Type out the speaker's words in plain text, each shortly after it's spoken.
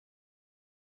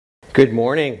Good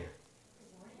morning.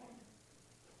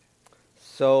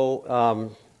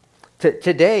 So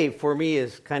today for me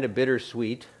is kind of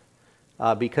bittersweet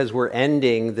because we're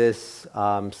ending this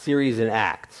series in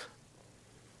Acts.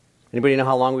 Anybody know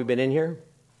how long we've been in here?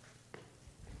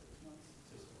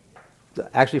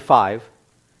 Actually 5,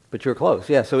 but you're close.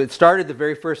 Yeah, so it started the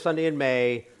very first Sunday in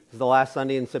May. This is the last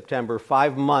Sunday in September.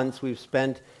 5 months we've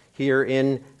spent here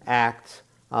in Acts.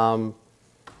 And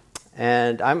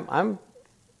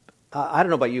I don't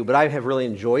know about you, but I have really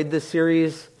enjoyed this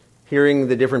series, hearing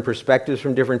the different perspectives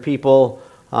from different people.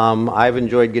 I've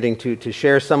enjoyed getting to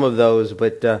share some of those,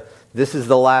 but this is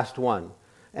the last one.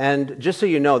 And just so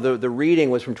you know, the reading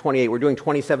was from 28. We're doing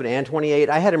 27 and 28.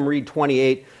 I had him read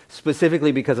 28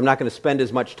 specifically because I'm not going to spend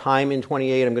as much time in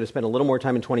 28. I'm going to spend a little more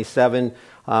time in 27,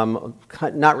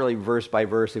 not really verse by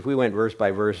verse. If we went verse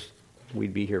by verse,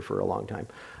 we'd be here for a long time.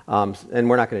 And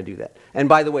we're not going to do that. And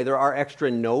by the way, there are extra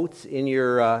notes in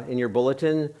your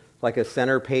bulletin, like a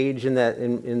center page in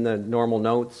the normal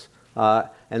notes.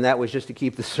 And that was just to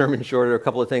keep the sermon shorter. A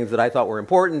couple of things that I thought were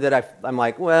important that I'm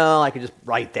like, well, I could just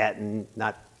write that and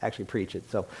not actually preach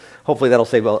it. So hopefully that'll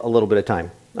save a little bit of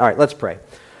time. All right, let's pray.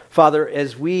 Father,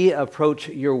 as we approach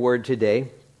your word today,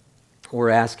 we're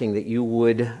asking that you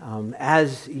would,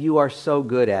 as you are so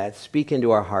good at, speak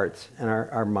into our hearts and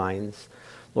our minds.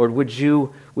 Lord, would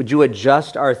you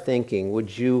adjust our thinking?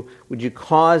 Would you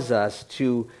cause us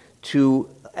to,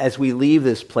 as we leave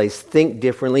this place, think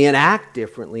differently and act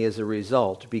differently as a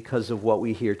result because of what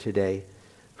we hear today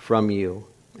from you?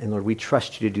 And Lord, we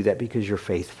trust you to do that because you're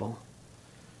faithful.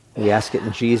 We ask it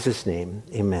in Jesus' name.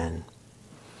 Amen.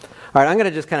 All right, I'm going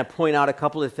to just kind of point out a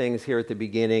couple of things here at the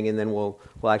beginning, and then we'll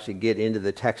actually get into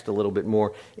the text a little bit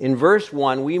more. In verse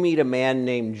 1, we meet a man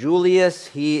named Julius.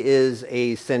 He is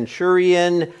a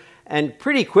centurion, and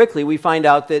pretty quickly we find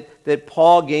out that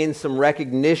Paul gains some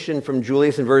recognition from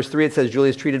Julius. In verse 3, it says,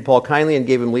 Julius treated Paul kindly and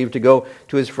gave him leave to go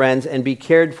to his friends and be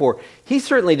cared for. He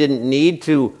certainly didn't need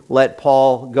to let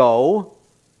Paul go.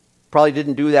 Probably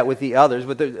didn't do that with the others,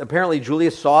 but apparently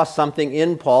Julius saw something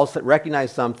in Paul,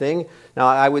 recognized something. Now,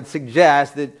 I would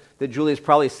suggest that Julius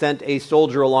probably sent a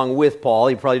soldier along with Paul.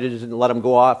 He probably didn't let him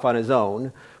go off on his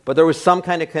own. But there was some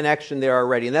kind of connection there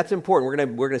already, and that's important.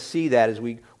 We're going to see that as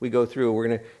we go through. We're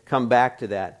going to come back to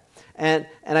that. And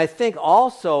I think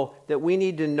also that we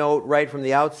need to note right from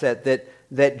the outset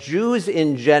that Jews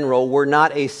in general were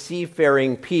not a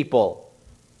seafaring people.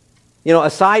 You know,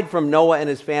 aside from Noah and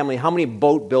his family, how many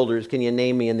boat builders can you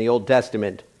name me in the Old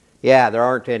Testament? Yeah, there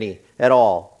aren't any at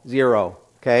all. 0,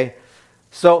 okay?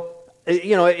 So,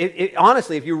 you know,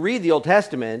 honestly, if you read the Old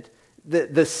Testament,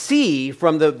 the sea,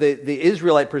 from the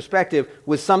Israelite perspective,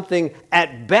 was something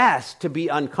at best to be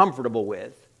uncomfortable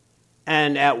with,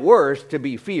 and at worst to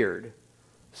be feared.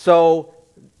 So,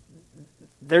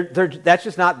 that's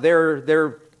just not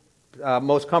their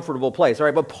most comfortable place. All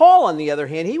right, but Paul, on the other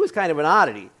hand, he was kind of an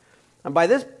oddity. And by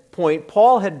this point,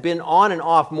 Paul had been on and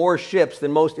off more ships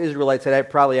than most Israelites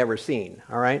had probably ever seen,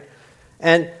 all right?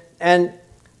 And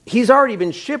he's already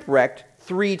been shipwrecked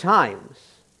 3 times.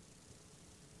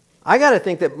 I got to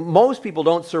think that most people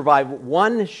don't survive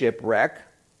 1 shipwreck,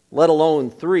 let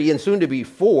alone 3, and soon to be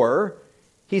 4.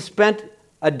 He spent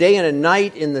a day and a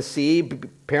night in the sea,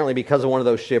 apparently because of one of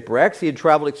those shipwrecks. He had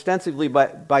traveled extensively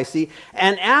by sea.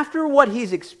 And after what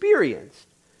he's experienced,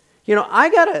 you know,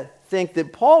 I got to think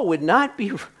that Paul would not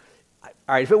be, all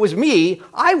right, if it was me,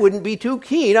 I wouldn't be too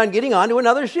keen on getting onto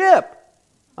another ship.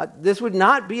 This would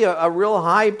not be a real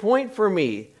high point for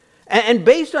me. And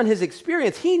based on his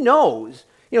experience, he knows,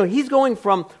 you know, he's going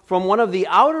from one of the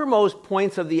outermost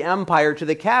points of the empire to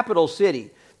the capital city.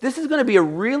 This is going to be a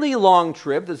really long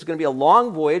trip. This is going to be a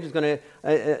long voyage. It's going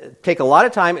to take a lot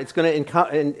of time. It's going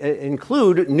to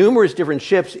include numerous different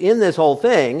ships in this whole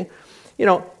thing. You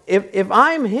know, if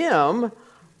I'm him,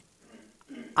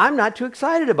 I'm not too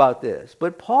excited about this.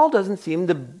 But Paul doesn't seem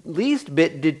the least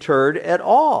bit deterred at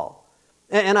all.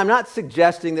 And I'm not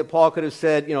suggesting that Paul could have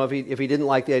said, you know, if he didn't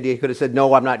like the idea, he could have said,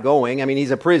 no, I'm not going. I mean,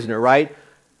 he's a prisoner, right?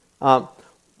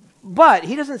 But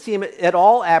he doesn't seem at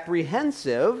all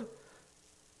apprehensive.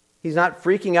 He's not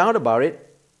freaking out about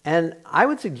it. And I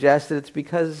would suggest that it's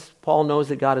because Paul knows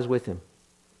that God is with him.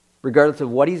 Regardless of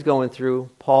what he's going through,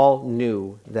 Paul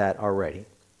knew that already.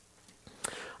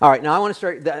 All right, now I want to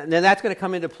start, and that's going to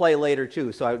come into play later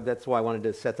too, so that's why I wanted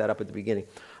to set that up at the beginning.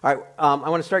 All right, I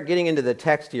want to start getting into the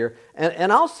text here,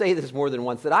 and I'll say this more than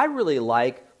once, that I really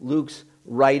like Luke's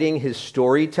writing, his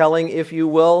storytelling, if you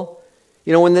will.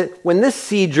 You know, when this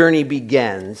sea journey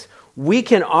begins, we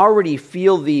can already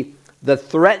feel the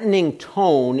threatening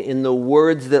tone in the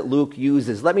words that Luke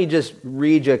uses. Let me just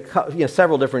read you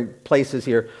several different places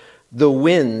here. the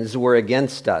winds were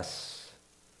against us.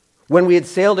 When we had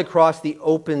sailed across the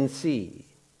open sea,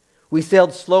 we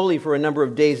sailed slowly for a number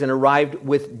of days and arrived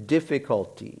with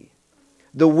difficulty.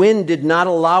 The wind did not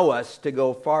allow us to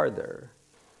go farther,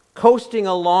 coasting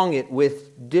along it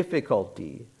with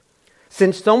difficulty.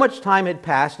 Since so much time had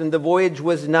passed and the voyage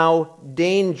was now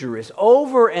dangerous,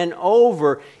 over and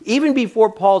over, even before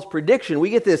Paul's prediction, we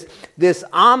get this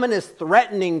ominous,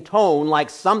 threatening tone like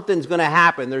something's going to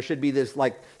happen. There should be this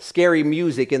like scary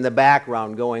music in the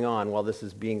background going on while this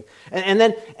is being... And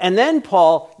then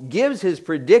Paul gives his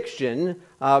prediction,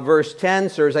 verse 10,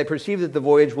 Sirs, I perceive that the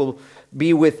voyage will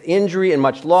be with injury and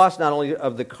much loss, not only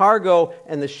of the cargo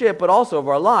and the ship, but also of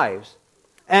our lives.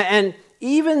 And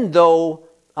even though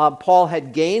Paul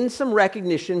had gained some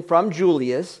recognition from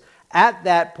Julius, at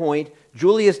that point,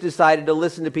 Julius decided to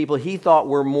listen to people he thought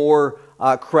were more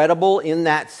credible in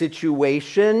that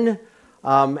situation.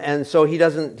 And so he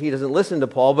doesn't listen to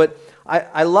Paul. But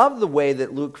I love the way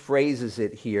that Luke phrases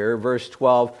it here, verse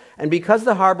 12. And because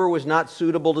the harbor was not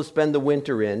suitable to spend the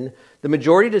winter in, the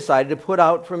majority decided to put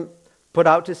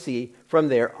out to sea from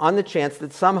there on the chance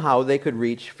that somehow they could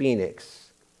reach Phoenix.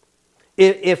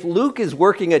 If Luke is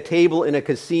working a table in a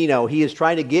casino, he is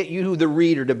trying to get you, the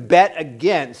reader, to bet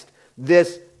against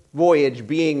this voyage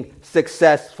being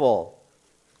successful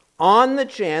on the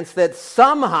chance that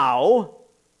somehow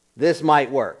this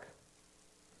might work.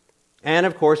 And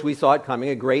of course, we saw it coming.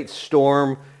 A great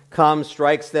storm comes,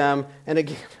 strikes them. And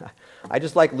again, I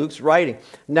just like Luke's writing.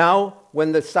 Now,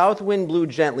 when the south wind blew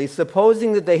gently,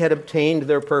 supposing that they had obtained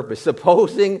their purpose,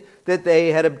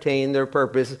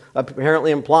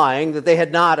 apparently implying that they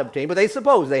had not obtained, but they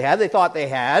supposed they had, they thought they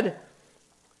had.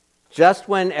 Just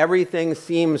when everything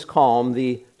seems calm,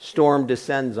 the storm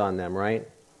descends on them, right?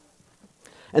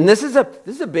 And this is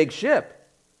a big ship,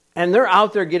 and they're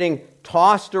out there getting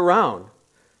tossed around.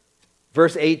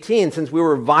 Verse 18, since we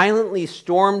were violently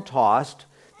storm-tossed,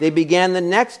 they began the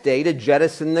next day to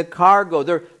jettison the cargo.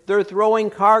 They're throwing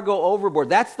cargo overboard.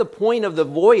 That's the point of the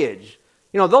voyage.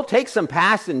 You know, they'll take some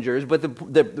passengers, but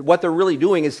what they're really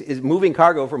doing is moving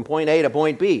cargo from point A to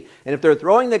point B. And if they're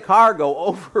throwing the cargo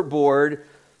overboard,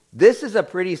 this is a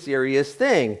pretty serious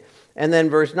thing. And then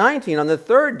verse 19, on the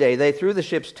third day, they threw the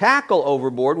ship's tackle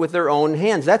overboard with their own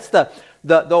hands. That's the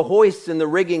hoists and the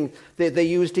rigging that they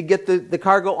use to get the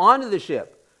cargo onto the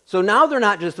ship. So now they're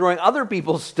not just throwing other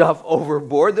people's stuff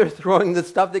overboard, they're throwing the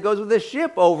stuff that goes with the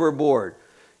ship overboard.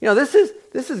 You know, this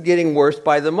is getting worse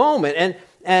by the moment.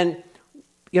 And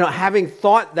you know, having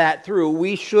thought that through,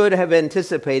 we should have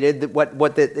anticipated that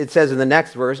what it says in the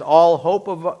next verse, all hope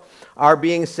of our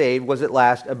being saved was at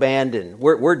last abandoned.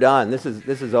 We're done. This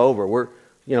is over.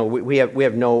 We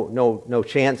have no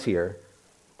chance here.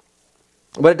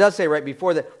 But it does say right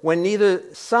before that, when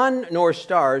neither sun nor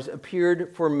stars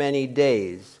appeared for many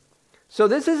days. So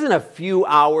this isn't a few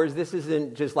hours. This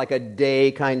isn't just like a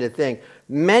day kind of thing.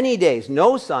 Many days.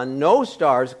 No sun, no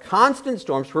stars, constant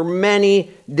storms for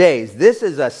many days. This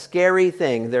is a scary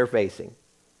thing they're facing.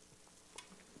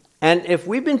 And if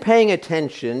we've been paying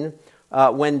attention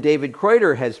when David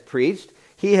Kreuter has preached,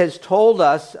 he has told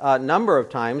us a number of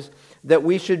times that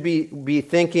we should be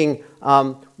thinking,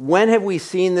 when have we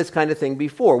seen this kind of thing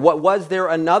before? Was there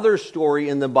another story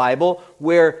in the Bible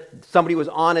where somebody was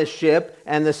on a ship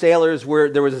and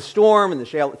there was a storm and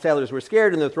the sailors were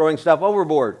scared and they're throwing stuff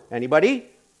overboard? Anybody?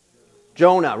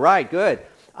 Jonah, right, good.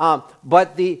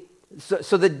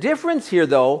 So the difference here,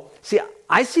 though,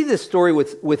 I see this story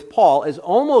with Paul as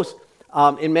almost,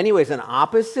 in many ways, an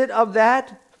opposite of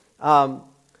that.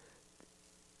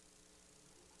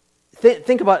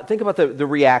 Think about the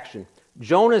reaction.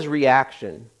 Jonah's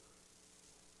reaction.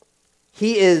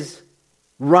 He is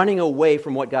running away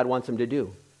from what God wants him to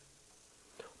do.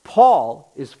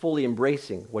 Paul is fully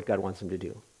embracing what God wants him to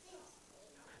do.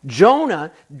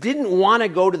 Jonah didn't want to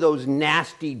go to those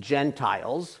nasty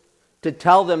Gentiles to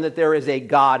tell them that there is a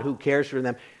God who cares for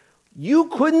them. You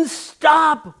couldn't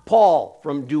stop Paul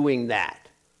from doing that.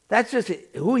 That's just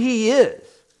who he is.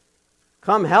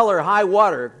 Come hell or high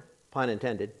water, pun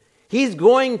intended, he's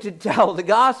going to tell the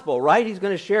gospel, right? He's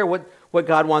going to share what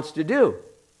God wants to do.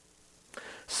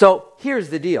 So here's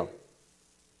the deal.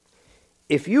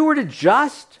 If you were to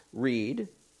just read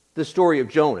the story of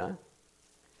Jonah,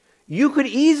 you could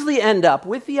easily end up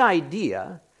with the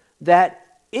idea that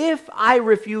if I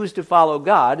refuse to follow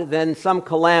God, then some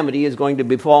calamity is going to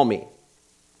befall me.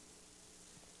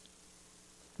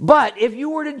 But if you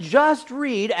were to just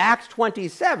read Acts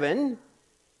 27,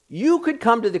 you could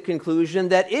come to the conclusion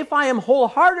that if I am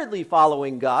wholeheartedly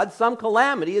following God, some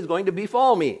calamity is going to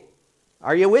befall me.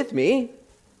 Are you with me?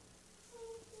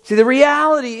 See, the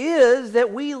reality is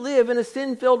that we live in a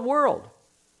sin-filled world.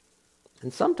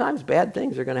 And sometimes bad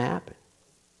things are going to happen.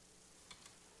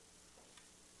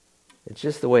 It's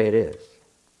just the way it is.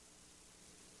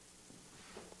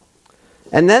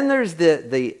 And then there's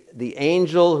the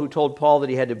angel who told Paul that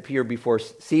he had to appear before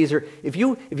Caesar. If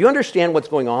you understand what's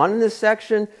going on in this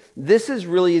section, this is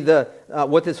really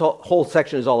what this whole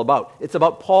section is all about. It's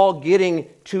about Paul getting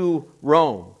to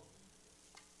Rome.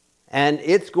 And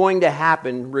it's going to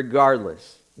happen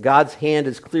regardless. God's hand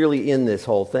is clearly in this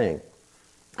whole thing.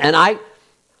 And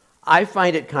I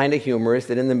find it kind of humorous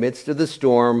that in the midst of the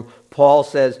storm, Paul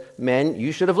says, "Men,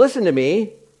 you should have listened to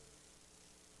me."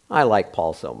 I like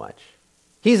Paul so much.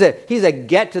 He's a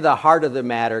get to the heart of the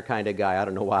matter kind of guy. I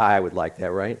don't know why I would like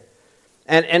that, right?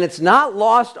 And it's not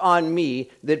lost on me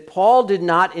that Paul did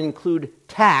not include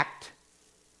tact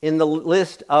in the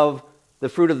list of the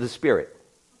fruit of the Spirit.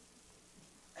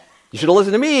 You should have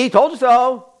listened to me. Told you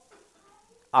so.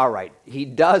 All right. He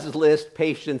does list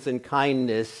patience and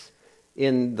kindness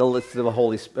in the list of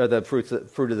the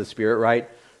fruit of the Spirit, right?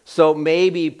 So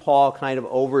maybe Paul kind of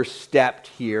overstepped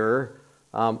here.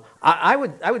 I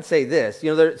would say this.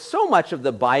 There's so much of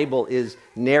the Bible is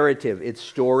narrative. It's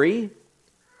story.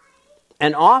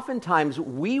 And oftentimes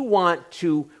we want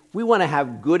to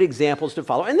have good examples to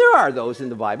follow. And there are those in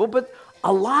the Bible, but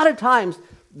a lot of times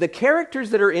the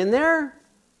characters that are in there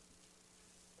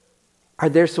are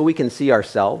there so we can see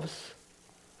ourselves.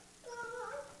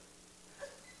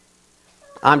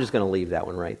 I'm just going to leave that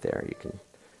one right there. You can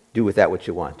do with that what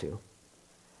you want to.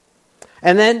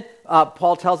 And then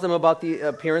Paul tells them about the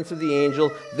appearance of the angel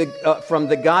from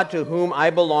the God to whom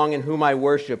I belong and whom I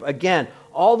worship. Again,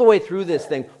 all the way through this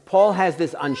thing, Paul has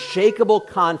this unshakable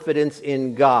confidence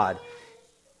in God.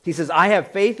 He says, I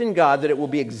have faith in God that it will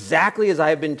be exactly as I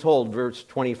have been told, verse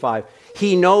 25.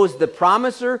 He knows the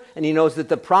promiser, and he knows that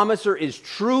the promiser is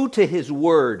true to his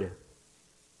word.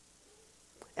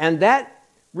 And that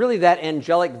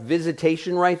angelic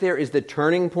visitation right there is the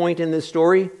turning point in this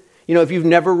story. If you've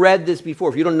never read this before,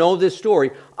 if you don't know this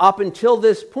story, up until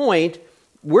this point,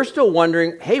 we're still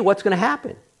wondering, hey, what's going to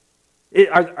happen?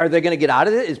 Are they going to get out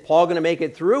of it? Is Paul going to make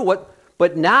it through?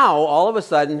 But now, all of a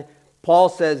sudden, Paul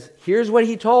says, here's what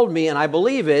he told me, and I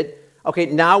believe it. Okay,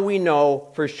 now we know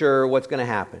for sure what's going to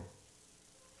happen.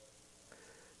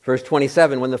 Verse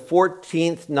 27, when the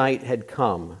 14th night had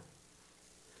come,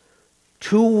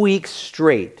 2 weeks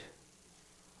straight,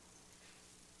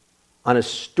 on a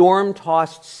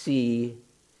storm-tossed sea,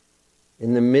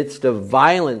 in the midst of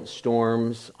violent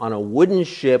storms, on a wooden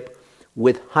ship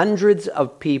with hundreds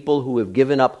of people who have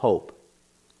given up hope.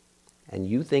 And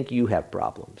you think you have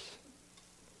problems.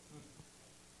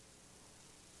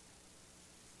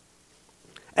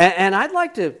 And I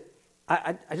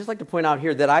just like to point out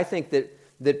here that I think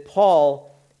that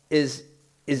Paul is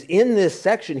in this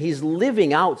section. He's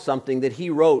living out something that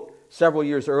he wrote several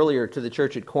years earlier to the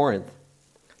church at Corinth.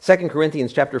 2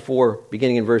 Corinthians chapter 4,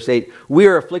 beginning in verse 8, we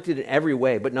are afflicted in every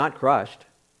way, but not crushed,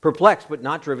 perplexed, but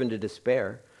not driven to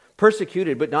despair,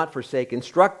 persecuted, but not forsaken,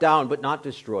 struck down, but not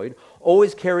destroyed,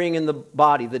 always carrying in the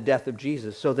body the death of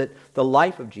Jesus, so that the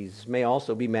life of Jesus may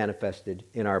also be manifested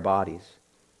in our bodies.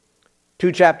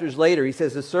 2 chapters later, he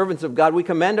says, as servants of God, we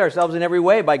commend ourselves in every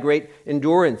way by great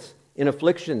endurance in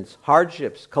afflictions,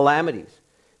 hardships, calamities,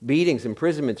 beatings,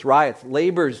 imprisonments, riots,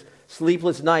 labors,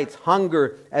 sleepless nights,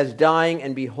 hunger as dying,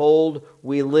 and behold,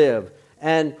 we live.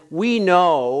 And we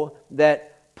know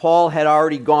that Paul had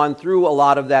already gone through a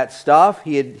lot of that stuff.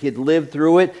 He had lived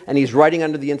through it, and he's writing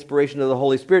under the inspiration of the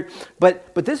Holy Spirit.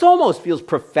 But this almost feels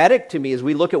prophetic to me as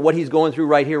we look at what he's going through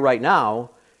right here, right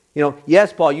now.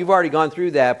 Yes, Paul, you've already gone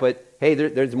through that, but hey,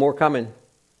 there's more coming.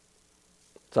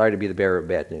 Sorry to be the bearer of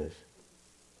bad news.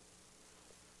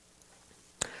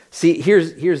 See,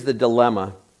 here's the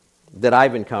dilemma that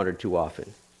I've encountered too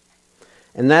often.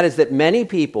 And that is that many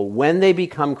people, when they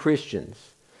become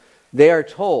Christians, they are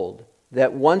told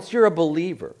that once you're a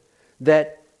believer,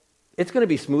 that it's going to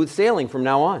be smooth sailing from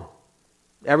now on.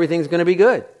 Everything's going to be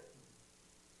good.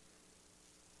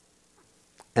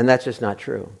 And that's just not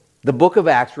true. The book of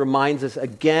Acts reminds us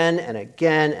again and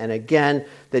again and again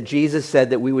that Jesus said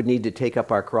that we would need to take up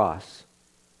our cross.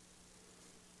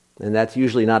 And that's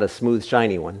usually not a smooth,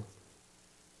 shiny one.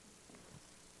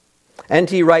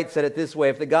 N.T. Wright said it this way,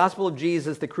 if the gospel of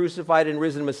Jesus, the crucified and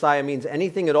risen Messiah, means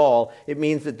anything at all, it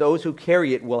means that those who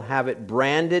carry it will have it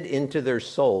branded into their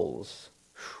souls.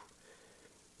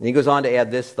 And he goes on to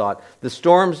add this thought, the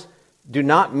storms do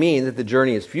not mean that the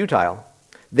journey is futile.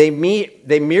 They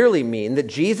merely mean that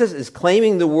Jesus is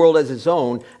claiming the world as his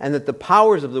own and that the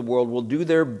powers of the world will do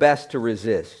their best to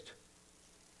resist.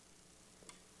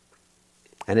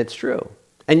 And it's true.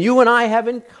 And you and I have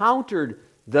encountered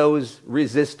those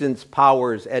resistance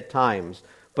powers at times.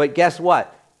 But guess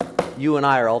what? You and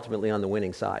I are ultimately on the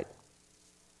winning side.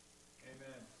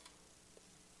 Amen.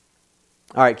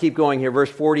 All right, keep going here. Verse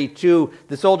 42,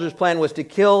 the soldiers' plan was to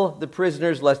kill the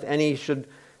prisoners lest any should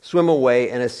swim away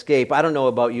and escape. I don't know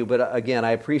about you, but again,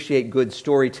 I appreciate good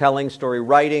storytelling, story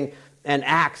writing, and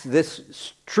Acts.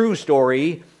 This true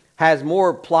story has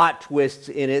more plot twists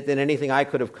in it than anything I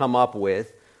could have come up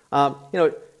with.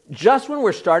 Just when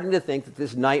we're starting to think that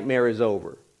this nightmare is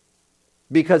over,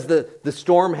 because the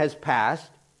storm has passed,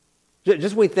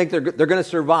 just when we think they're going to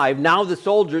survive, now the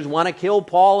soldiers want to kill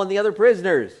Paul and the other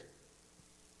prisoners.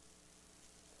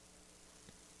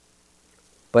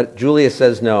 But Julius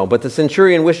says no. But the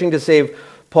centurion, wishing to save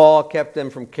Paul, kept them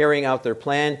from carrying out their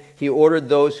plan. He ordered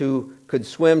those who could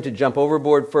swim to jump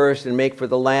overboard first and make for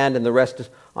the land, and the rest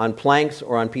on planks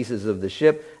or on pieces of the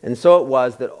ship. And so it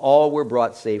was that all were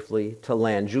brought safely to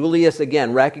land. Julius,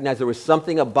 again, recognized there was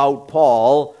something about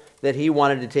Paul that he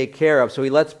wanted to take care of. So he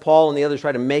lets Paul and the others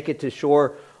try to make it to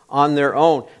shore on their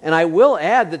own. And I will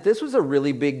add that this was a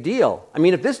really big deal. I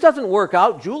mean, if this doesn't work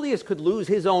out, Julius could lose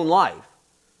his own life.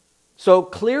 So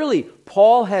clearly,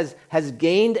 Paul has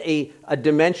gained a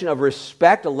dimension of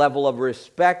respect, a level of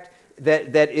respect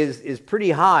that is pretty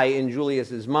high in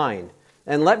Julius's mind.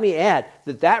 And let me add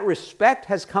that respect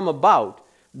has come about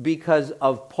because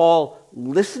of Paul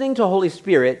listening to Holy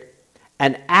Spirit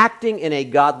and acting in a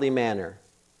godly manner.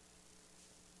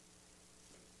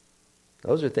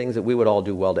 Those are things that we would all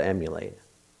do well to emulate.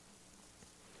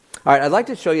 All right, I'd like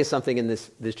to show you something in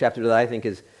this chapter that I think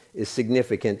is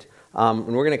significant. And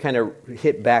we're going to kind of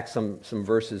hit back some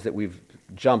verses that we've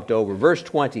jumped over. Verse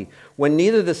 20, when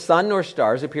neither the sun nor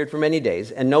stars appeared for many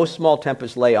days, and no small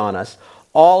tempest lay on us,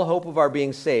 all hope of our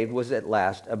being saved was at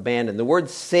last abandoned. The word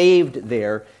saved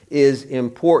there is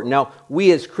important. Now,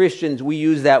 we as Christians, we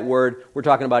use that word, we're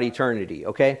talking about eternity,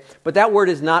 okay? But that word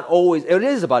is not always, it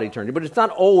is about eternity, but it's not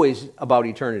always about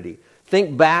eternity.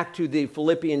 Think back to the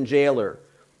Philippian jailer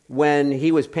when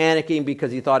he was panicking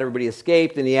because he thought everybody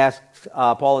escaped, and he asked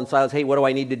Paul and Silas, hey, what do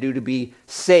I need to do to be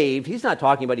saved? He's not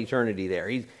talking about eternity there.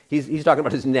 He's talking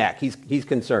about his neck. He's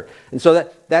concerned. And so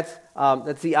that's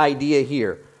the idea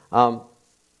here.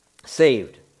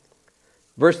 Saved.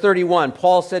 Verse 31,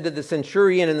 Paul said to the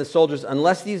centurion and the soldiers,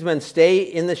 unless these men stay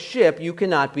in the ship, you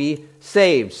cannot be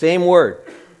saved. Same word.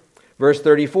 Verse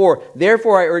 34,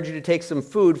 therefore I urge you to take some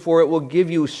food, for it will give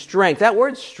you strength. That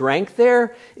word strength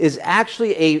there is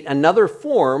actually another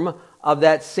form of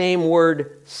that same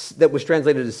word that was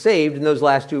translated as saved in those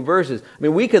last two verses. I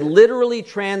mean, we could literally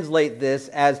translate this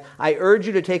as, I urge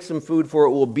you to take some food, for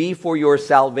it will be for your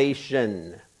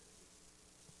salvation.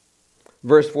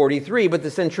 Verse 43, but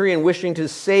the centurion wishing to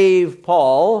save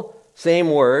Paul,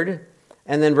 same word.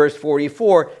 And then verse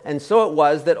 44, and so it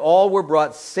was that all were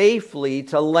brought safely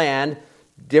to land,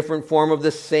 different form of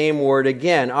the same word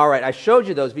again. All right, I showed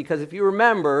you those because if you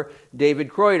remember, David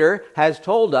Kreuter has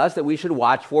told us that we should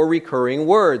watch for recurring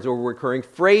words or recurring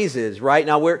phrases, right?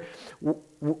 Now,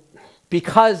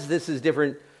 because this is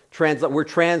different, we're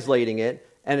translating it,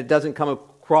 and it doesn't come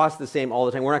across the same all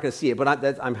the time. We're not going to see it, but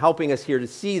I'm helping us here to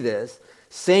see this.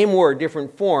 Same word,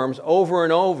 different forms, over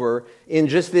and over in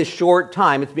just this short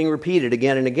time. It's being repeated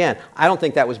again and again. I don't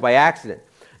think that was by accident.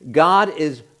 God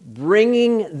is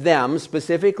bringing them,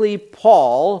 specifically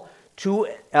Paul, to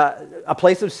a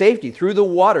place of safety, through the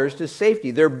waters to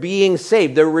safety. They're being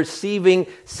saved. They're receiving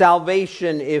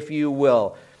salvation, if you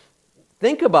will.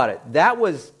 Think about it. That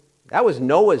was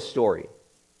Noah's story.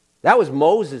 That was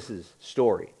Moses'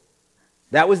 story.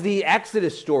 That was the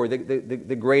Exodus story,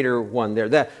 the greater one there.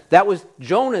 That was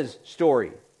Jonah's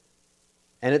story.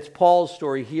 And it's Paul's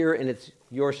story here, and it's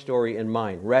your story and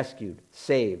mine. Rescued,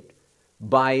 saved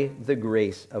by the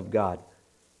grace of God.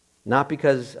 Not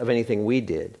because of anything we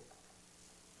did,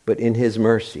 but in His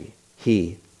mercy,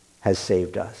 He has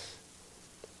saved us.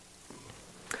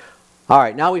 All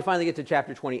right, now we finally get to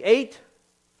chapter 28.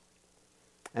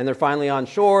 And they're finally on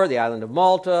shore, the island of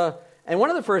Malta. And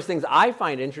one of the first things I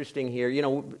find interesting here,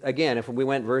 again, if we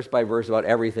went verse by verse about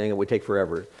everything, it would take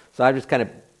forever. So I'm just kind of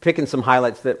picking some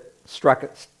highlights that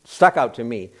stuck out to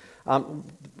me. One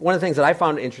of the things that I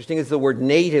found interesting is the word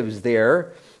natives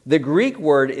there. The Greek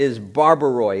word is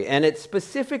barbaroi, and it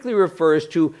specifically refers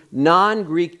to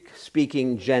non-Greek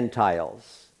speaking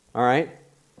Gentiles. All right?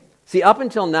 See, up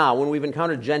until now, when we've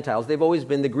encountered Gentiles, they've always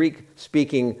been the Greek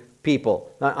speaking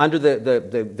people, under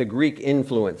the Greek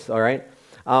influence, all right?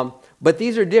 But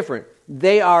these are different.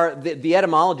 They are, the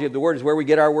etymology of the word is where we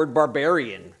get our word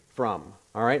barbarian from,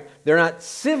 all right? They're not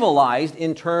civilized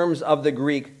in terms of the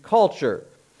Greek culture.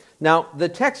 Now, the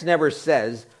text never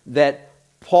says that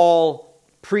Paul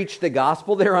preached the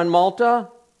gospel there on Malta,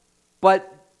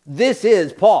 but this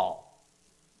is Paul.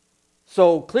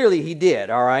 So clearly he did,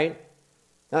 all right?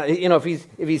 If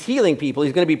he's healing people,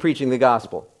 he's going to be preaching the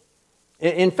gospel.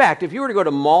 In fact, if you were to go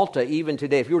to Malta even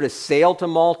today, if you were to sail to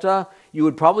Malta, you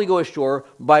would probably go ashore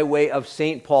by way of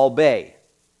St. Paul Bay.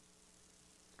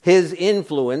 His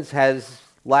influence has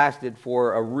lasted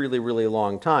for a really, really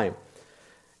long time.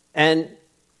 And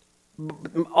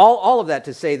all of that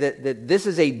to say that this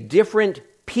is a different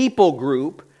people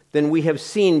group than we have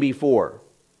seen before.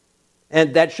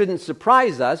 And that shouldn't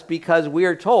surprise us because we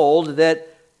are told that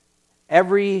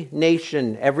every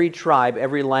nation, every tribe,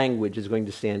 every language is going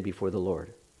to stand before the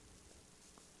Lord.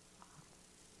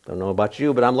 Don't know about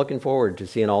you, but I'm looking forward to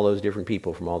seeing all those different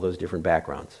people from all those different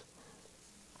backgrounds.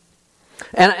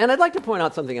 And I'd like to point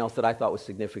out something else that I thought was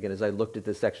significant as I looked at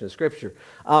this section of Scripture.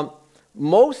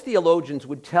 Most theologians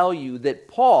would tell you that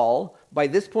Paul, by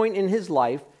this point in his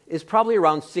life, is probably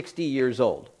around 60 years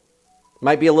old.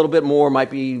 Might be a little bit more,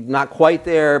 might be not quite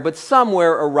there, but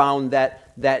somewhere around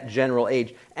that general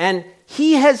age. And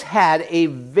he has had a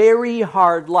very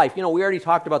hard life. We already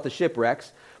talked about the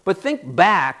shipwrecks, but think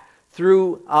back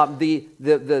through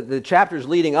the chapters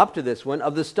leading up to this one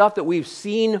of the stuff that we've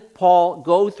seen Paul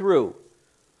go through.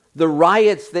 The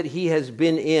riots that he has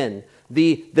been in,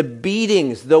 the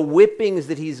beatings, the whippings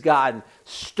that he's gotten,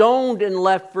 stoned and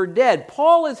left for dead.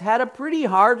 Paul has had a pretty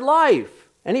hard life.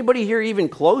 Anybody here even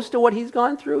close to what he's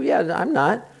gone through? Yeah, I'm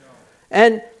not.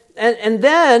 No. And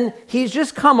then he's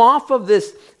just come off of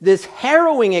this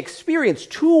harrowing experience,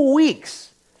 2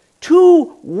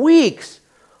 weeks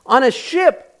on a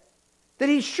ship that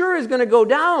he's sure is going to go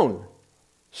down,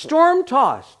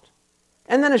 storm-tossed,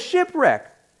 and then a shipwreck.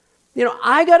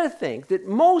 I got to think that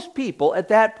most people at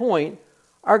that point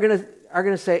are going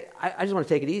to say, I just want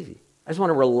to take it easy. I just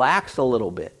want to relax a little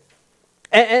bit.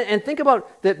 And think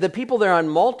about the people there on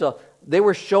Malta. They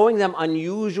were showing them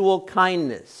unusual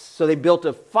kindness. So they built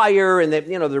a fire, and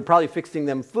they're probably fixing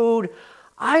them food.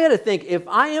 I got to think, if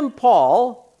I am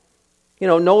Paul,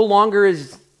 no longer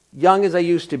as young as I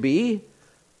used to be,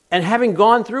 and having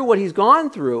gone through what he's gone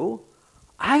through,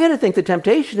 I got to think the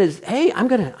temptation is, hey, I'm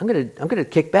gonna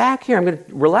kick back here. I'm gonna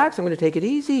relax. I'm gonna take it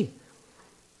easy.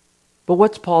 But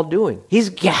what's Paul doing? He's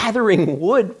gathering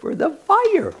wood for the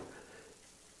fire.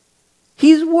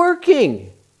 He's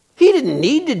working. He didn't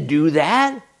need to do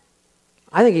that.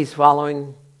 I think he's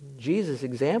following Jesus'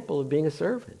 example of being a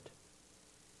servant.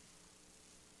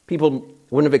 People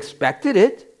wouldn't have expected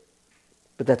it,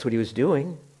 but that's what he was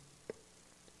doing.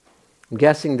 I'm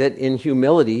guessing that in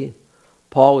humility,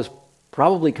 Paul was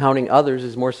probably counting others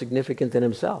as more significant than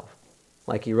himself,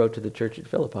 like he wrote to the church at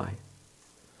Philippi.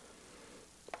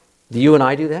 Do you and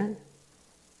I do that?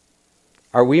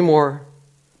 Are we more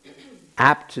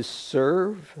apt to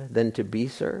serve than to be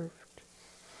served?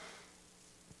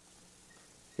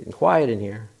 Getting quiet in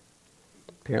here.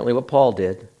 Apparently what Paul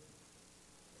did.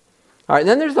 All right, and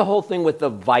then there's the whole thing with the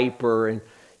viper. And,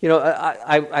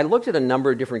 I looked at a number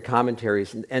of different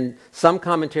commentaries, and some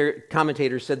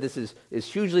commentators said this is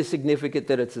hugely significant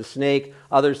that it's a snake.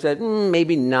 Others said,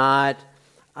 maybe not.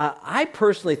 I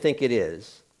personally think it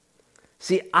is.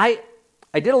 See, I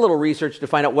did a little research to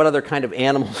find out what other kind of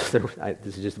animals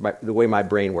this is just the way my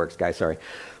brain works, guys, sorry.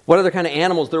 What other kind of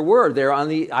animals there were there on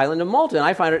the island of Malta. And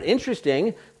I find it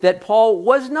interesting that Paul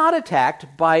was not attacked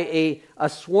by a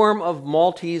swarm of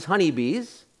Maltese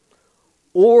honeybees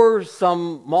or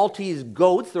some Maltese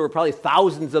goats. There were probably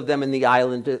thousands of them in the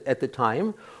island at the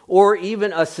time. Or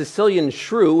even a Sicilian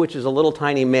shrew, which is a little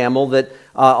tiny mammal that,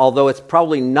 although it's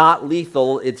probably not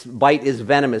lethal, its bite is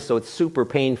venomous, so it's super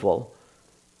painful.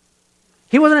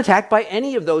 He wasn't attacked by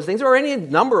any of those things or any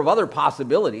number of other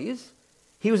possibilities.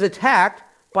 He was attacked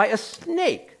by a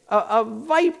snake, a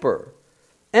viper.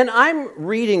 And I'm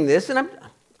reading this, and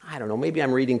I don't know, maybe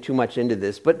I'm reading too much into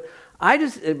this, but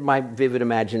my vivid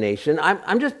imagination,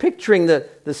 I'm just picturing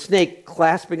the snake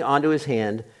clasping onto his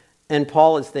hand, and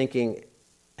Paul is thinking,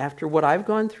 after what I've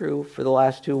gone through for the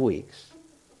last 2 weeks,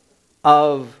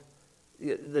 of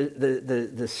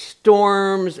the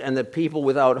storms and the people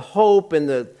without hope and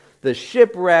the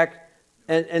shipwreck,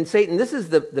 and Satan, this is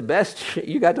the best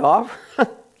you got to offer?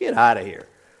 Get out of here.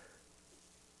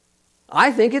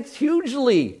 I think it's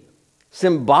hugely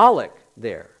symbolic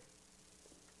there.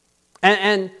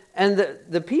 And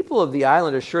the people of the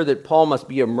island are sure that Paul must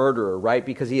be a murderer, right?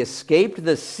 Because he escaped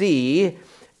the sea,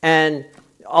 and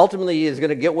ultimately he is going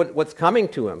to get what's coming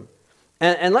to him.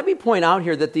 And let me point out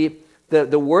here that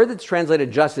the word that's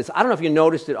translated justice, I don't know if you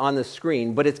noticed it on the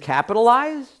screen, but it's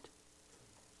capitalized.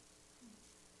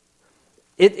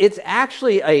 It's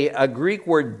actually a Greek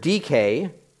word,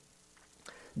 dike,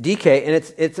 DK,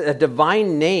 and it's a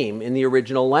divine name in the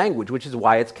original language, which is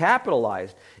why it's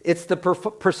capitalized. It's the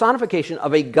personification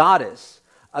of a goddess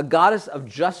of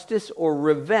justice or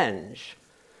revenge.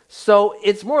 So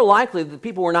it's more likely that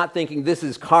people were not thinking this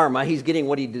is karma, he's getting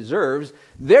what he deserves.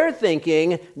 They're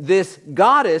thinking this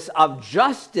goddess of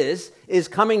justice is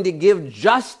coming to give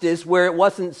justice where it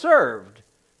wasn't served.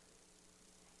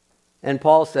 And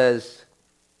Paul says,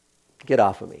 get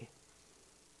off of me.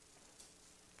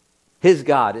 His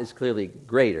God is clearly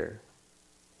greater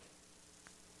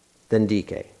than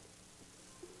DK.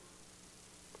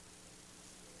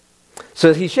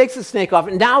 So he shakes the snake off,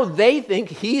 and now they think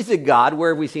he's a god. Where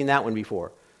have we seen that one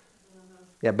before?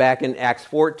 Yeah, back in Acts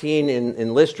 14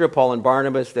 in Lystra, Paul and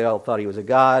Barnabas, they all thought he was a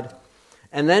god.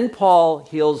 And then Paul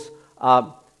heals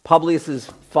Publius'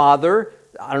 father.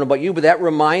 I don't know about you, but that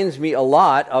reminds me a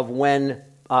lot of when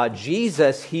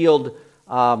Jesus healed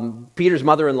Peter's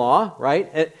mother-in-law,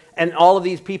 right? And all of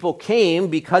these people came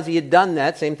because he had done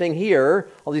that. Same thing here.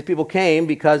 All these people came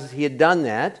because he had done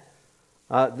that.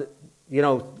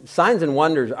 Signs and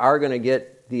wonders are going to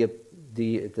get the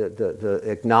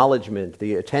acknowledgement,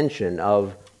 the attention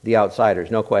of the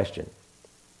outsiders, no question.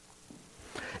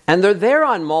 And they're there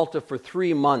on Malta for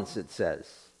 3 months, it says.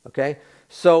 Okay,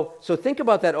 so think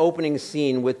about that opening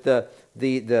scene with the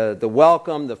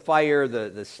welcome, the fire,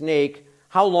 the snake.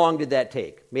 How long did that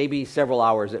take? Maybe several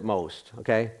hours at most.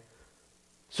 Okay.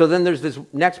 So then there's this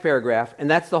next paragraph, and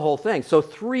that's the whole thing. So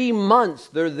 3 months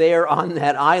they're there on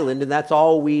that island, and that's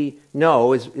all we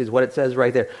know is what it says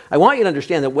right there. I want you to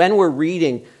understand that when we're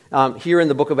reading here in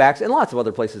the book of Acts, and lots of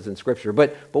other places in Scripture,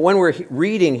 but when we're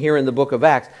reading here in the book of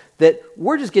Acts, that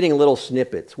we're just getting little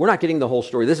snippets. We're not getting the whole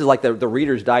story. This is like the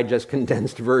Reader's Digest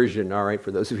condensed version, all right,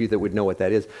 for those of you that would know what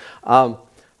that is.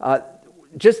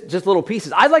 Just little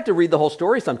pieces. I'd like to read the whole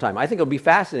story sometime. I think it'll be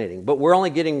fascinating, but we're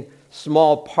only getting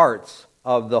small parts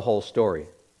of the whole story.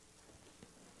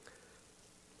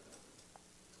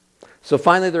 So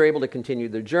finally they're able to continue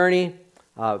their journey.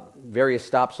 Various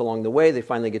stops along the way. They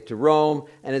finally get to Rome.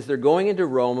 And as they're going into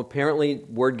Rome, apparently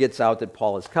word gets out that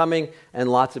Paul is coming,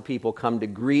 and lots of people come to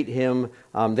greet him.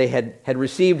 They had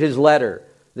received his letter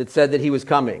that said that he was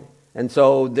coming. And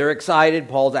so they're excited.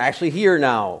 Paul's actually here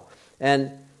now.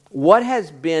 And what has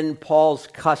been Paul's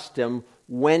custom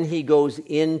when he goes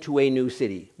into a new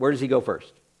city? Where does he go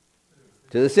first?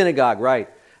 To the synagogue, right.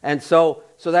 And so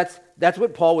that's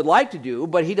what Paul would like to do,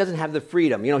 but he doesn't have the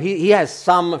freedom. He has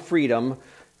some freedom,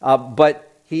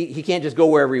 but he can't just go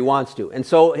wherever he wants to. And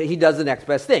so he does the next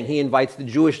best thing. He invites the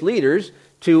Jewish leaders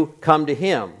to come to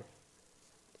him.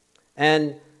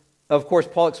 And, of course,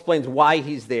 Paul explains why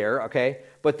he's there, okay?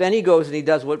 But then he goes and he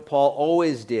does what Paul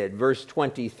always did. Verse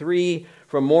 23,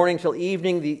 from morning till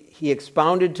evening, he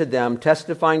expounded to them,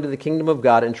 testifying to the kingdom of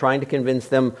God and trying to convince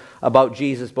them about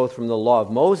Jesus, both from the law of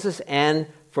Moses and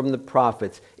from the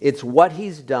prophets. It's what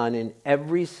he's done in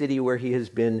every city where he has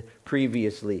been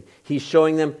previously. He's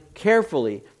showing them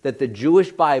carefully that the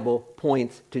Jewish Bible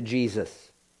points to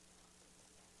Jesus.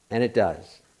 And it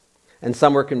does. And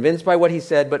some were convinced by what he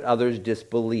said, but others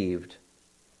disbelieved.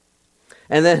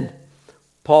 And then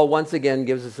Paul once again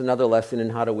gives us another lesson in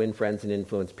how to win friends and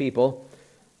influence people.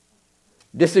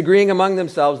 Disagreeing among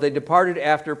themselves, they departed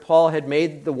after Paul had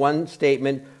made the one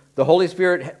statement, the Holy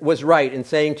Spirit was right in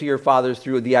saying to your fathers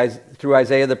through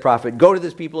Isaiah the prophet, go to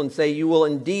this people and say, you will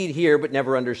indeed hear but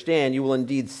never understand. You will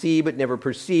indeed see but never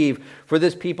perceive. For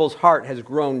this people's heart has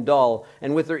grown dull,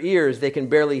 and with their ears they can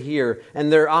barely hear,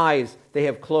 and their eyes they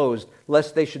have closed,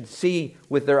 lest they should see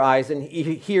with their eyes and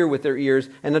hear with their ears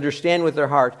and understand with their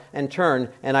heart and turn,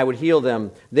 and I would heal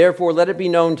them. Therefore let it be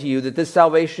known to you that this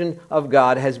salvation of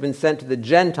God has been sent to the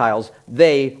Gentiles.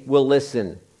 They will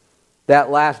listen.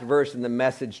 That last verse in the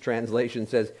Message translation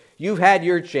says, you've had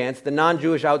your chance. The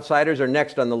non-Jewish outsiders are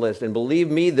next on the list. And believe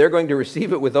me, they're going to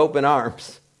receive it with open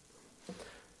arms.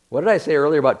 What did I say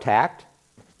earlier about tact?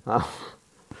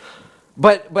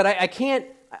 But I can't,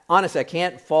 honestly, I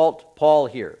can't fault Paul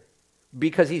here.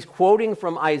 Because he's quoting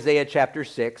from Isaiah chapter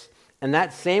 6. And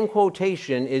that same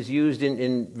quotation is used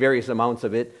in various amounts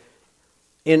of it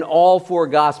in all four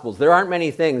Gospels. There aren't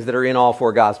many things that are in all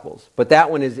four Gospels. But that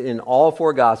one is in all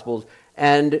four Gospels.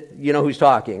 And you know who's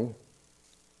talking?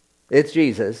 It's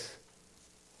Jesus.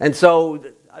 And so,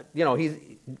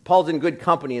 Paul's in good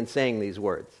company in saying these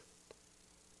words.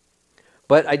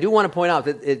 But I do want to point out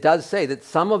that it does say that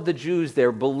some of the Jews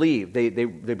there believed. They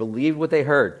believed what they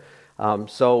heard.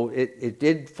 So it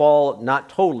did fall not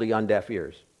totally on deaf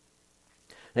ears.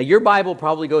 Now your Bible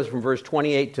probably goes from verse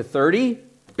 28 to 30.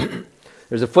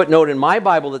 There's a footnote in my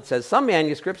Bible that says some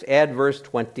manuscripts add verse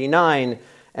 29.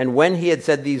 And when he had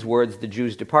said these words, the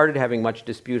Jews departed, having much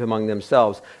dispute among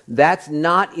themselves. That's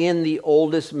not in the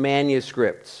oldest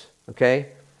manuscripts, okay?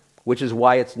 Which is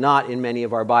why it's not in many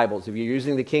of our Bibles. If you're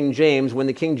using the King James, when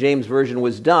the King James Version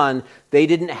was done, they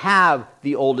didn't have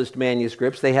the oldest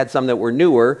manuscripts. They had some that were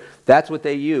newer. That's what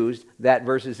they used. That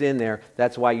verse is in there.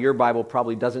 That's why your Bible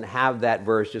probably doesn't have that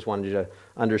verse. Just wanted you to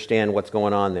understand what's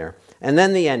going on there. And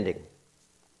then the ending.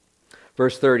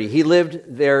 Verse 30, he lived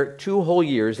there 2 whole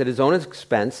years at his own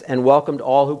expense and welcomed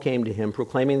all who came to him,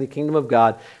 proclaiming the kingdom of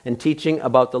God and teaching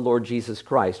about the Lord Jesus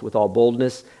Christ with all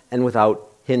boldness and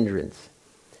without hindrance.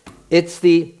 It's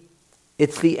the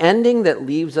ending that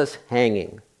leaves us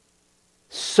hanging.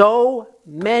 So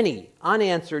many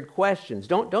unanswered questions.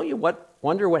 Don't you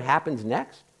wonder what happens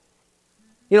next?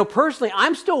 You know, personally,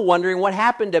 I'm still wondering what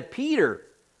happened to Peter,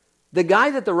 the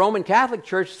guy that the Roman Catholic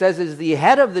Church says is the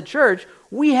head of the church.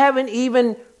 We haven't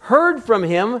even heard from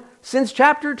him since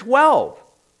chapter 12.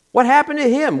 What happened to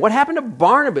him? What happened to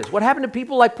Barnabas? What happened to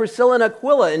people like Priscilla and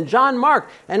Aquila and John Mark?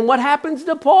 And what happens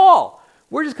to Paul?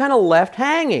 We're just kind of left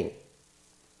hanging.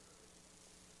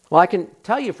 Well, I can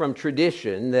tell you from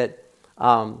tradition that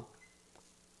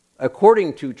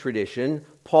according to tradition,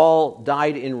 Paul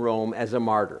died in Rome as a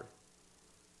martyr.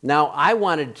 Now, I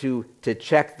wanted to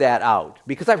check that out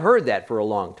because I've heard that for a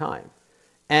long time.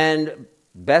 And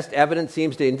best evidence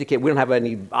seems to indicate, we don't have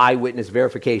any eyewitness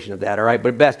verification of that, all right?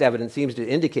 But best evidence seems to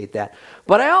indicate that.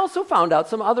 But I also found out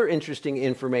some other interesting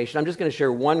information. I'm just going to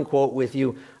share one quote with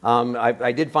you.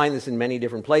 I did find this in many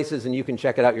different places, and you can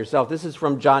check it out yourself. This is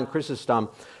from John Chrysostom,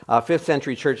 5th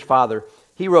century church father.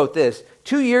 He wrote this,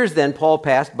 2 years then Paul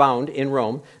passed bound in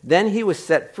Rome. Then he was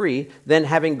set free. Then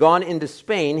having gone into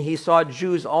Spain, he saw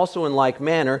Jews also in like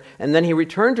manner. And then he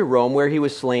returned to Rome where he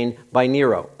was slain by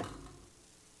Nero.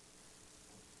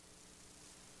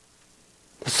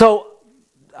 So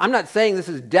I'm not saying this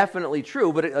is definitely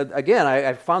true, but again,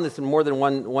 I found this in more than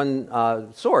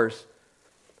one source.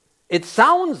 It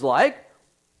sounds like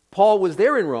Paul was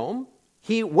there in Rome.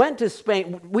 He went to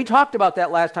Spain. We talked about that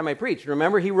last time I preached.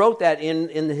 Remember, he wrote that in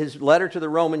his letter to the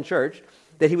Roman church,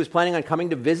 that he was planning on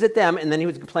coming to visit them, and then he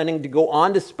was planning to go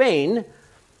on to Spain.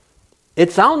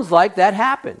 It sounds like that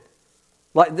happened.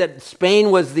 Like that Spain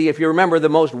was if you remember, the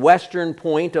most western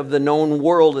point of the known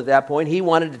world at that point. He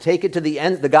wanted to take it to the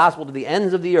ends, the gospel to the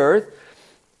ends of the earth.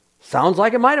 Sounds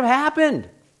like it might have happened.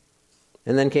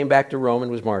 And then came back to Rome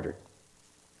and was martyred.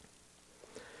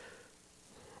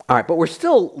 All right, but we're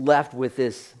still left with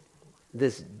this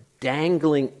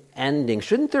dangling ending.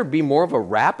 Shouldn't there be more of a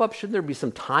wrap-up? Shouldn't there be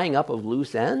some tying up of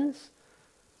loose ends?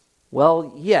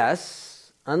 Well,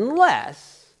 yes,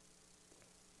 unless...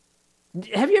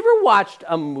 Have you ever watched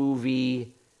a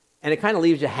movie and it kind of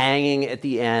leaves you hanging at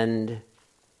the end?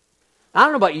 I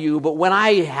don't know about you, but when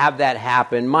I have that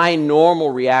happen, my normal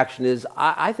reaction is,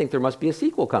 I think there must be a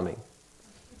sequel coming.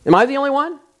 Am I the only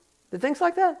one that thinks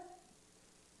like that?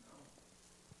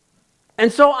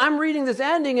 And so I'm reading this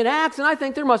ending in Acts, and I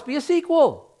think there must be a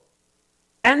sequel.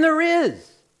 And there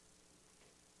is.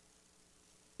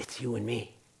 It's you and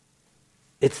me.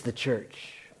 It's the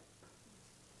church.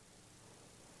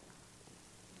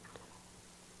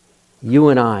 You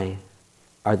and I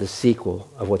are the sequel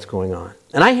of what's going on.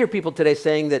 And I hear people today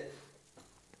saying that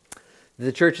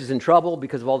the church is in trouble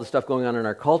because of all the stuff going on in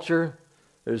our culture.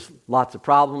 There's lots of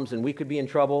problems, and we could be in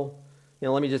trouble. You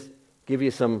know, let me just give you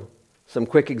some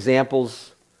quick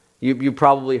examples. You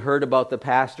probably heard about the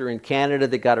pastor in Canada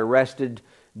that got arrested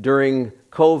during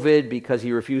COVID because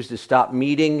he refused to stop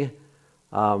meeting.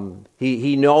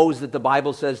 He knows that the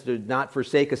Bible says to not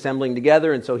forsake assembling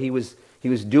together, and so he was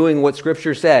doing what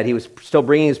Scripture said. He was still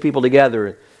bringing his people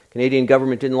together. The Canadian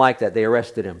government didn't like that. They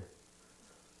arrested him.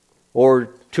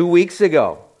 Or 2 weeks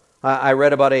ago, I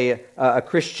read about a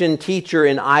Christian teacher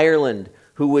in Ireland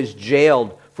who was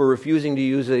jailed for refusing to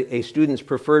use a student's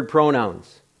preferred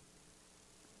pronouns.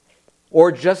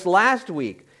 Or just last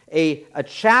week, a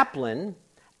chaplain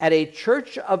at a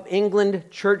Church of England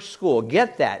church school,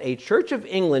 get that, a Church of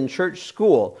England church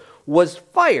school, was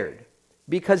fired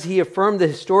because he affirmed the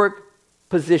historic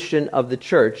position of the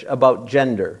church about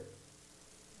gender.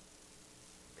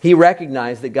 He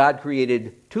recognized that God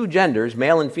created 2 genders,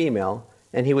 male and female,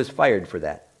 and he was fired for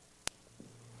that.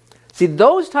 See,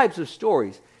 those types of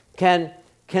stories can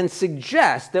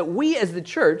suggest that we as the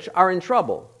church are in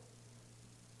trouble,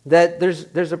 that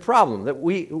there's a problem, that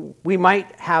we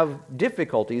might have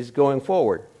difficulties going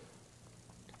forward.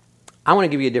 I want to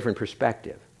give you a different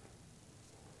perspective.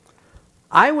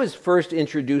 I was first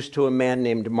introduced to a man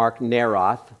named Mark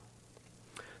Neroth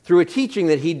through a teaching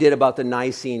that he did about the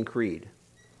Nicene Creed.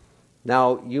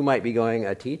 Now, you might be going,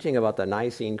 a teaching about the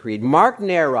Nicene Creed. Mark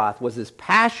Neroth was as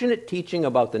passionate teaching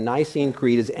about the Nicene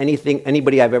Creed as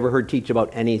anybody I've ever heard teach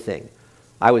about anything.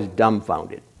 I was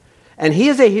dumbfounded. And he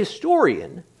is a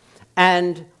historian,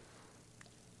 and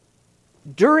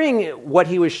during what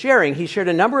he was sharing, he shared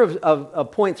a number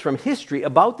of points from history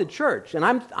about the church. And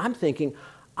I'm thinking,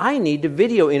 I need to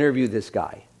video interview this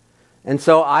guy. And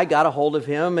so I got a hold of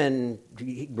him, and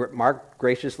Mark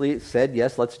graciously said,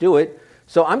 yes, let's do it.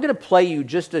 So I'm going to play you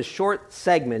just a short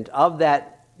segment of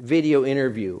that video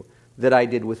interview that I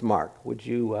did with Mark. Would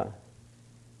you...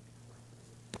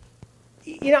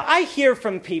 I hear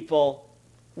from people,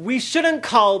 we shouldn't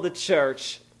call the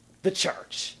church the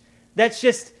church. That's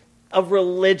just a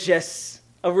religious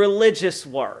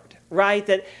word, right?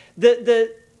 That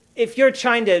if you're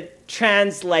trying to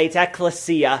translate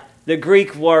ecclesia, the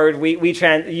Greek word we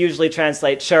usually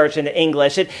translate church into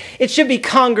English, it should be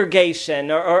congregation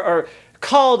or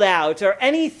called out or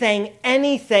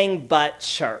anything but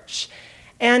church.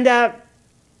 And I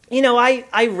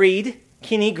read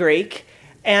Kenny Greek,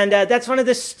 and that's one of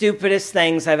the stupidest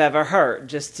things I've ever heard.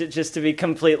 Just to be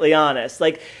completely honest,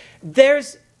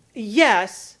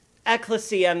 yes,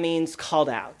 ecclesia means called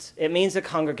out. It means a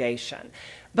congregation.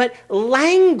 But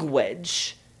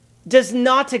language does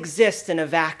not exist in a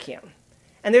vacuum.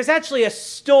 And there's actually a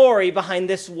story behind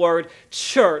this word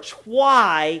church,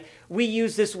 why we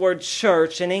use this word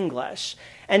church in English,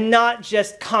 and not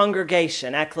just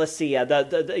congregation, ecclesia,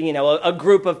 a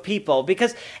group of people,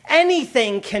 because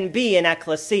anything can be an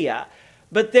ecclesia,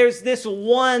 but there's this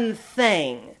one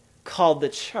thing called the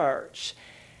church.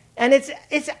 And it's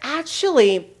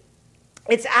actually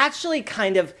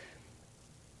kind of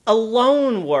a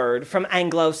loan word from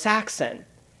Anglo-Saxon.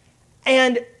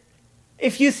 And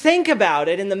if you think about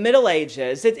it, in the Middle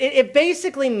Ages, it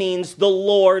basically means the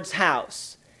Lord's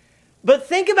house. But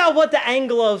think about what the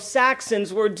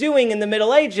Anglo-Saxons were doing in the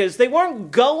Middle Ages. They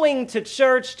weren't going to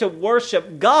church to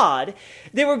worship God.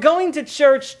 They were going to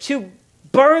church to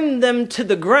burn them to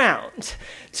the ground,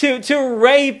 to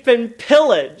rape and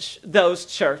pillage those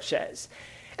churches.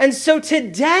 And so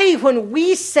today, when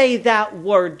we say that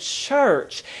word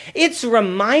church, it's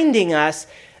reminding us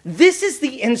this is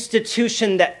the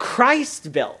institution that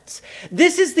Christ built.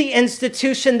 This is the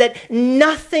institution that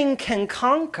nothing can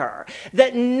conquer,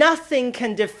 that nothing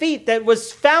can defeat, that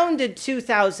was founded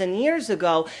 2,000 years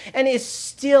ago and is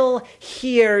still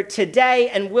here today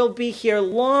and will be here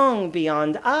long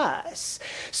beyond us.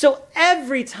 So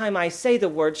every time I say the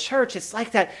word church, it's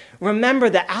like that, remember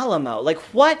the Alamo, like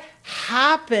what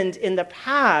happened in the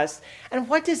past and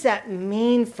what does that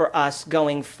mean for us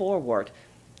going forward?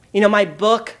 My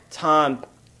book, Tom,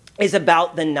 is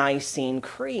about the Nicene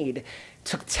Creed. It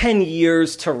took 10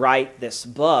 years to write this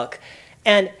book.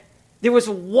 And there was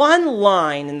one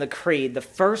line in the creed, the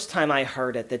first time I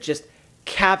heard it, that just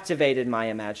captivated my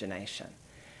imagination.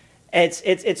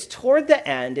 It's toward the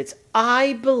end. It's,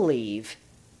 I believe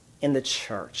in the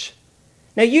church.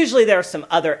 Now, usually there are some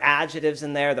other adjectives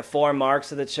in there, the 4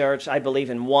 marks of the church. I believe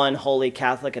in one holy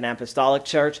Catholic and apostolic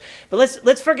church. But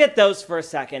let's forget those for a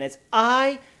second. It's,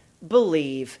 I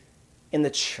believe in the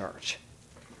church.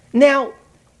 Now,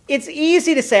 it's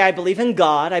easy to say I believe in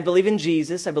God, I believe in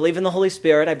Jesus, I believe in the Holy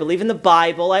Spirit, I believe in the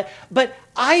Bible, but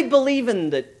I believe in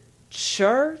the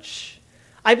church.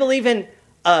 I believe in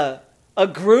a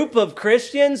group of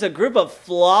Christians, a group of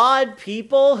flawed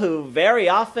people who very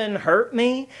often hurt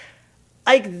me.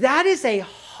 That is a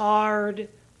hard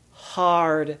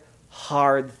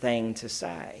thing to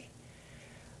say.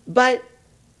 But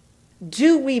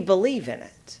do we believe in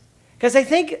it? Because I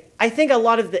think a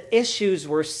lot of the issues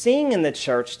we're seeing in the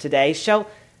church today show,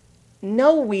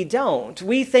 no, we don't.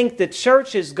 We think the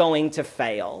church is going to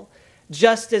fail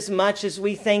just as much as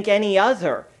we think any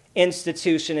other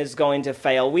institution is going to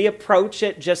fail. We approach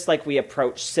it just like we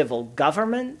approach civil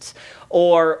government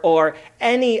or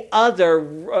any other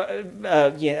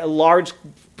large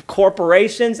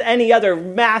corporations, any other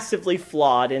massively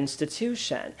flawed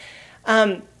institution.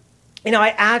 I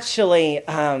actually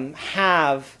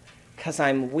have, because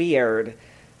I'm weird,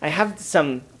 I have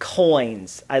some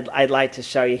coins I'd like to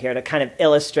show you here to kind of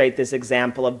illustrate this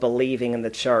example of believing in the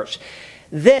church.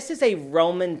 This is a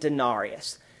Roman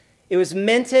denarius. It was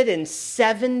minted in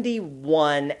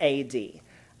 71 AD. The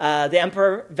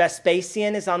Emperor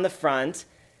Vespasian is on the front,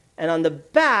 and on the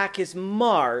back is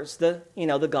Mars, the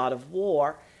god of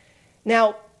war.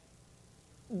 Now,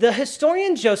 the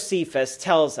historian Josephus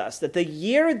tells us that the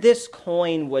year this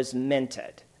coin was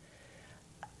minted,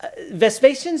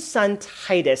 Vespasian's son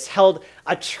Titus held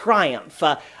a triumph,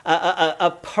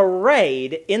 a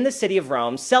parade in the city of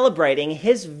Rome celebrating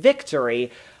his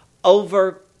victory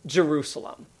over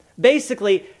Jerusalem.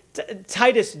 Basically,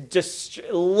 Titus just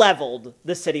leveled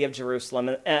the city of Jerusalem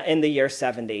in the year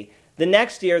 70. The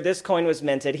next year this coin was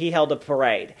minted, he held a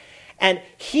parade. And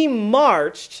he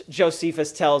marched,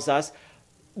 Josephus tells us,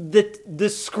 the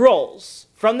scrolls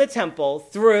from the temple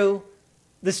through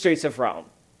the streets of Rome.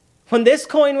 When this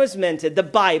coin was minted, the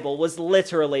Bible was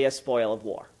literally a spoil of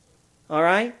war. All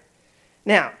right?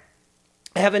 Now,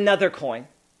 I have another coin.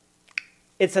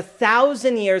 It's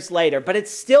 1,000 years later, but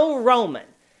it's still Roman.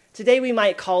 Today we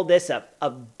might call this a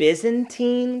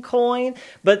Byzantine coin,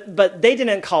 but they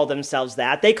didn't call themselves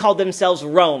that. They called themselves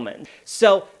Roman.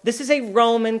 So this is a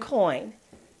Roman coin,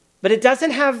 but it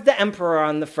doesn't have the emperor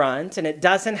on the front, and it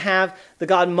doesn't have the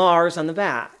god Mars on the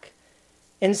back.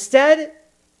 Instead,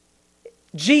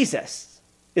 Jesus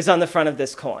is on the front of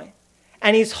this coin,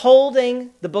 and he's holding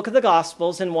the book of the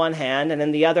Gospels in one hand, and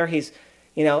in the other he's,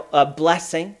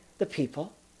 blessing the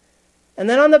people. And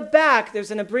then on the back,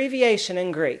 there's an abbreviation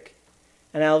in Greek.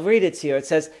 And I'll read it to you. It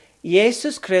says,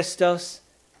 Jesus Christos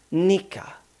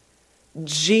Nika.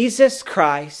 Jesus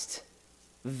Christ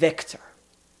Victor.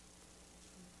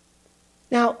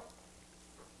 Now,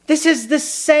 this is the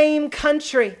same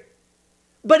country,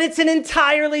 but it's an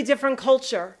entirely different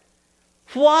culture.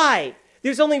 Why?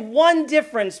 There's only one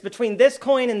difference between this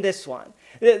coin and this one.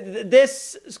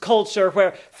 This culture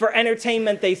where for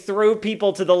entertainment they threw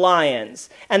people to the lions,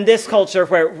 and this culture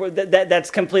where that's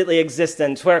completely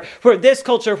existent, where this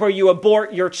culture where you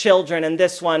abort your children, and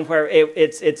this one where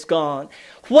it's gone.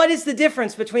 What is the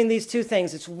difference between these two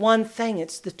things? It's one thing.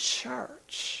 It's the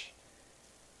church.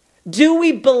 Do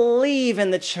we believe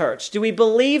in the church? Do we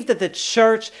believe that the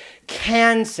church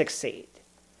can succeed?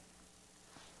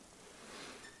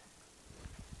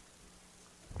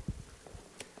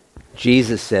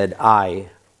 Jesus said, I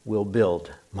will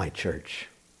build my church.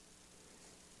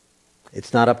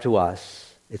 It's not up to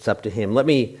us. It's up to him. Let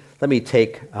me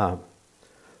take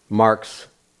Mark's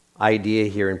idea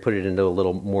here and put it into a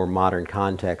little more modern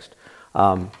context.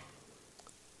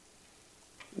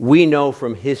 We know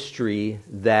from history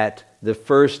that the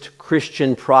first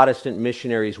Christian Protestant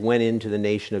missionaries went into the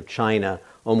nation of China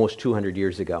almost 200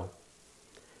 years ago.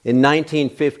 In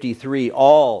 1953,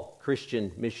 all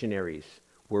Christian missionaries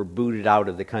were booted out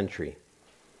of the country.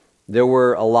 There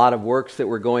were a lot of works that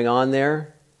were going on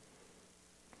there.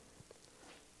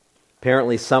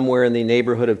 Apparently somewhere in the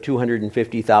neighborhood of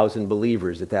 250,000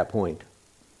 believers at that point.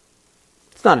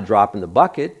 It's not a drop in the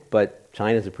bucket, but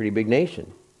China's a pretty big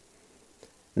nation.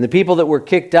 And the people that were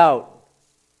kicked out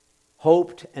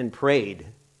hoped and prayed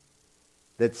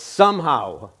that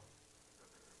somehow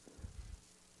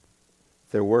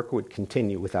their work would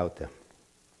continue without them.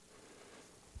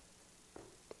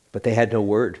 But they had no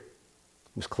word.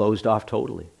 It was closed off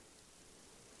totally.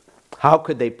 How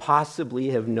could they possibly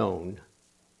have known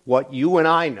what you and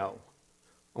I know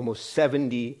almost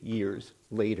 70 years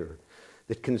later?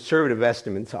 That conservative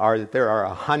estimates are that there are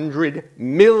 100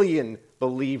 million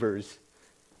believers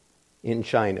in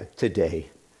China today,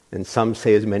 and some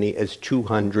say as many as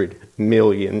 200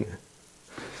 million.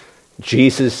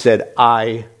 Jesus said,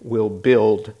 I will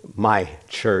build my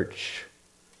church.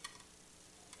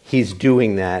 He's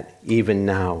doing that even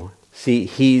now. See,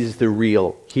 he's the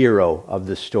real hero of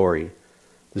the story.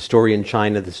 The story in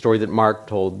China, the story that Mark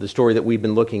told, the story that we've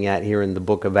been looking at here in the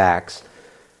book of Acts.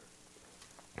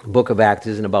 The book of Acts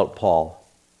isn't about Paul.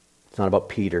 It's not about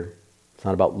Peter. It's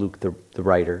not about Luke, the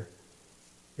writer.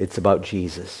 It's about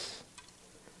Jesus.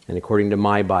 And according to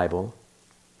my Bible,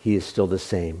 he is still the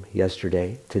same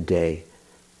yesterday, today,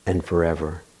 and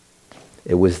forever.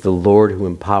 It was the Lord who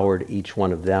empowered each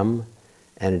one of them,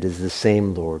 and it is the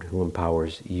same Lord who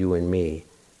empowers you and me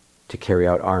to carry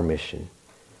out our mission.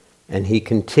 And he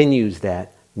continues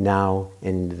that now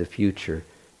and into the future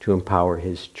to empower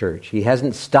his church. He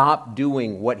hasn't stopped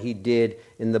doing what he did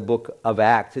in the book of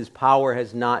Acts. His power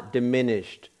has not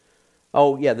diminished.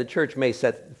 Oh, yeah, the church may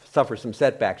suffer some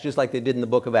setbacks, just like they did in the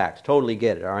book of Acts. Totally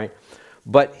get it, all right?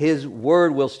 But his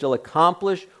word will still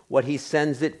accomplish what he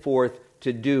sends it forth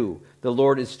to do. The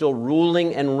Lord is still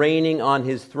ruling and reigning on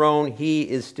his throne. He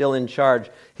is still in charge.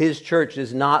 His church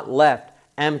is not left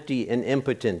empty and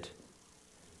impotent.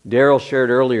 Daryl shared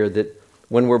earlier that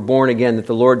when we're born again, that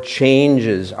the Lord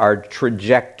changes our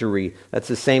trajectory. That's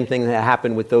the same thing that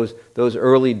happened with those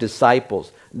early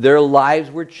disciples. Their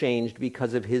lives were changed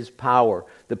because of his power,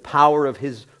 the power of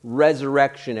his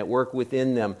resurrection at work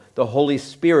within them, the Holy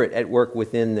Spirit at work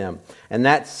within them. And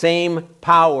that same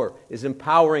power is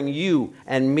empowering you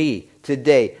and me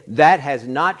today. That has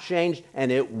not changed,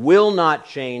 and it will not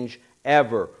change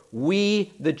ever.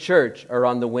 We, the church, are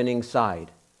on the winning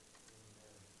side.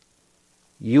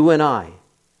 You and I,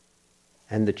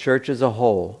 and the church as a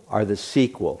whole are the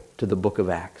sequel to the book of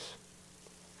Acts.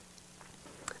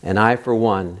 And I, for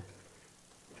one,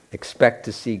 expect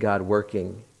to see God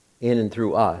working in and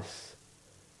through us,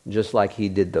 just like he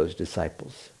did those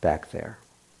disciples back there.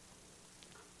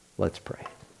 Let's pray.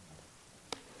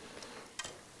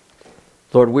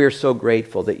 Lord, we are so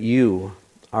grateful that you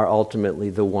are ultimately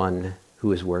the one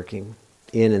who is working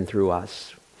in and through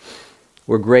us.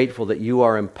 We're grateful that you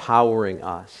are empowering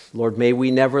us. Lord, may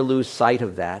we never lose sight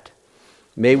of that.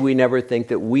 May we never think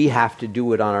that we have to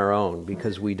do it on our own,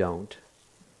 because we don't.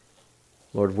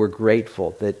 Lord, we're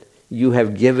grateful that you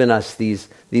have given us these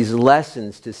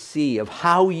lessons to see of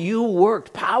how you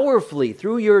worked powerfully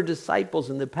through your disciples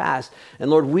in the past. And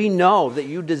Lord, we know that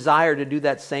you desire to do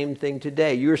that same thing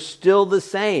today. You're still the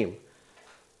same.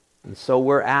 And so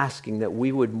we're asking that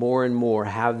we would more and more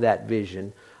have that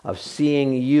vision of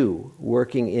seeing you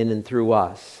working in and through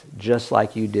us, just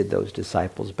like you did those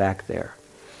disciples back there.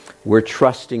 We're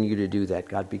trusting you to do that,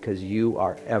 God, because you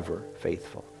are ever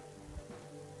faithful.